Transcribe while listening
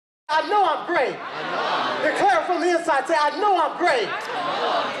I know I'm great. Declare from the inside, say, I know I'm great.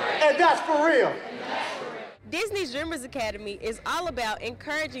 And that's for real. Disney's Dreamers Academy is all about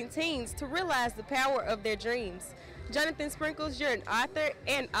encouraging teens to realize the power of their dreams. Jonathan Sprinkles, you're an author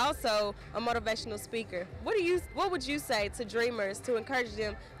and also a motivational speaker. What would you say to dreamers to encourage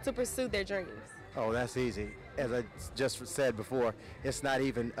them to pursue their dreams? Oh, that's easy. As I just said before, it's not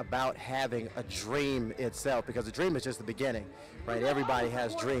even about having a dream itself, because a dream is just the beginning, right? Everybody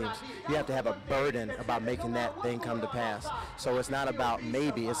has dreams. You have to have a burden about making that thing come to pass. So it's not about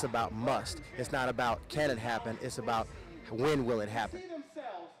maybe, it's about must. It's not about can it happen, it's about when will it happen.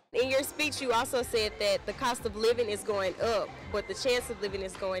 In your speech, you also said that the cost of living is going up, but the chance of living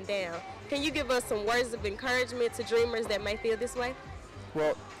is going down. Can you give us some words of encouragement to dreamers that may feel this way?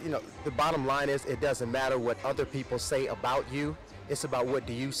 Well, you know, the bottom line is it doesn't matter what other people say about you. It's about what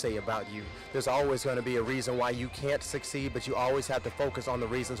do you say about you. There's always going to be a reason why you can't succeed, but you always have to focus on the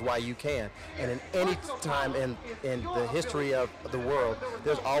reasons why you can. And in any time in the history of the world,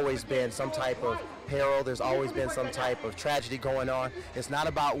 there's always been some type of peril, there's always been some type of tragedy going on. It's not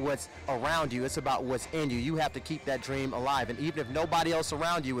about what's around you, it's about what's in you. You have to keep that dream alive, and even if nobody else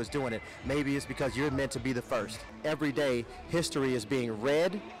around you is doing it, maybe it's because you're meant to be the first. Every day, history is being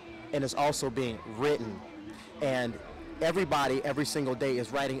read, and it's also being written. And everybody, every single day,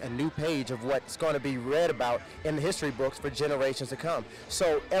 is writing a new page of what's going to be read about in the history books for generations to come.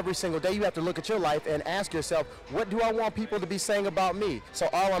 So every single day you have to look at your life and ask yourself, what do I want people to be saying about me? So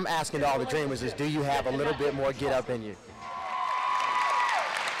all I'm asking to all the dreamers is, do you have a little bit more get up in you?